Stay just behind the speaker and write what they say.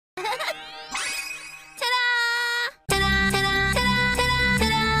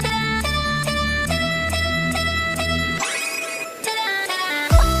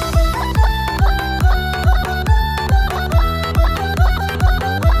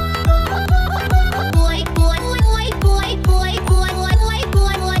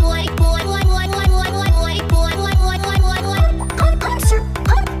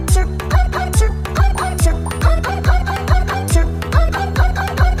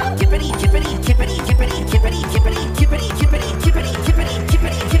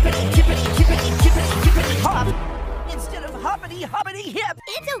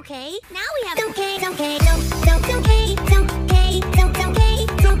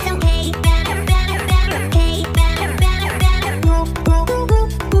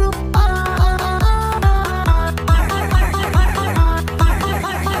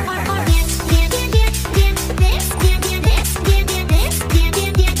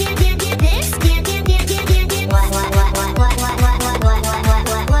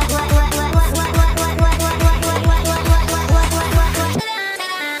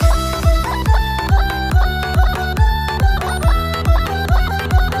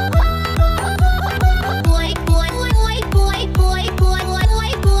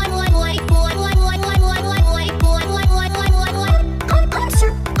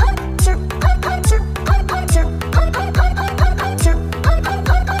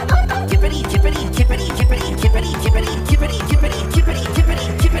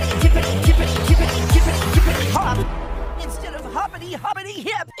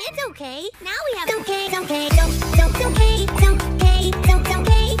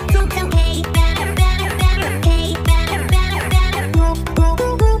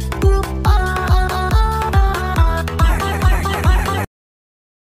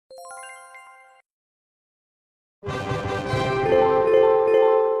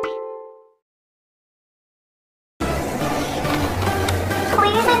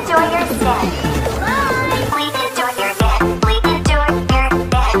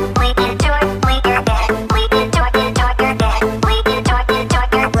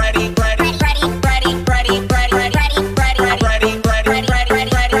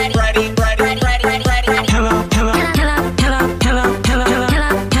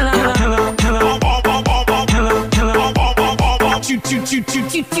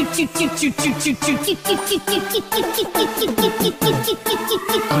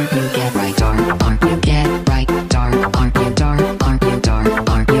Aren't you get right, darn? Aren't you get right, darn? Aren't you darn? Aren't you darn?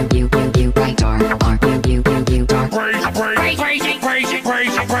 Aren't you right, darn? Aren't you darn? Crazy.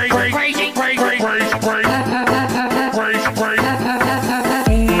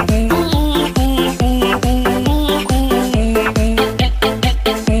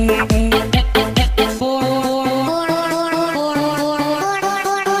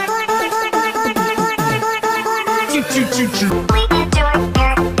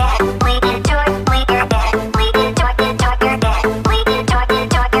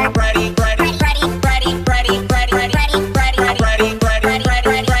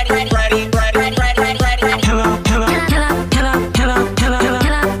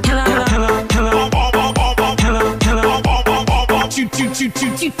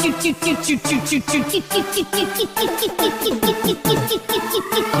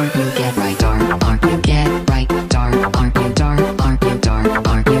 Aren't you get right, darn? Aren't you get right, darn? Aren't you darn? Aren't you darn?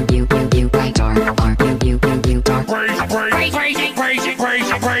 Aren't you right, darn? Aren't you darn?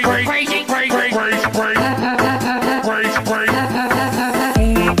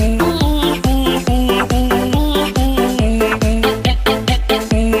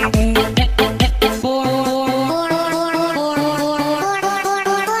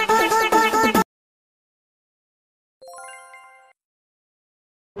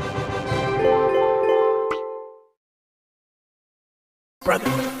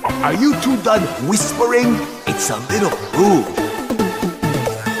 Brother, are you two done whispering? It's a little rude.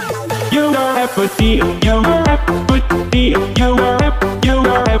 You have a deal, you have a deal, you have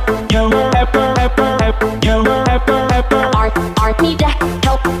Art me da,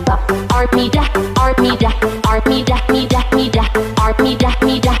 help up. Art me da, art me da, art me da, me da, me da, art me da,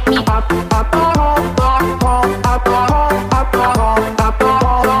 me da, me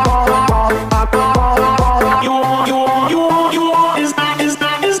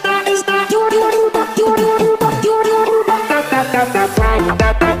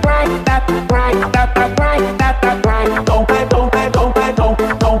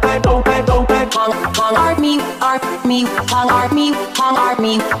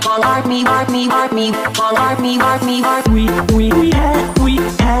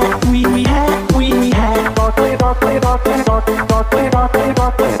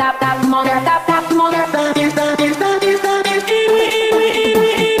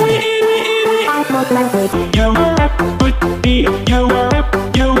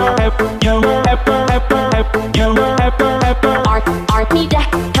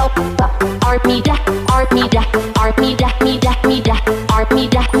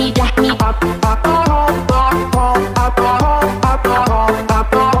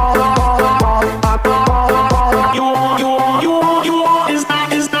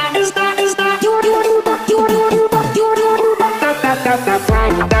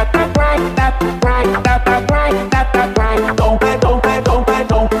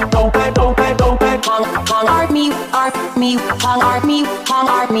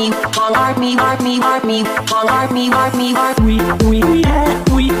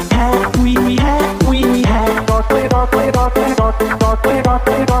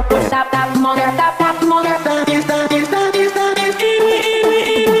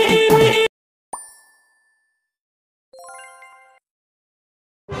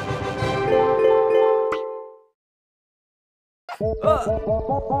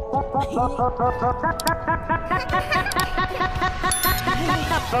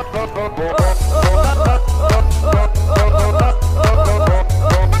up.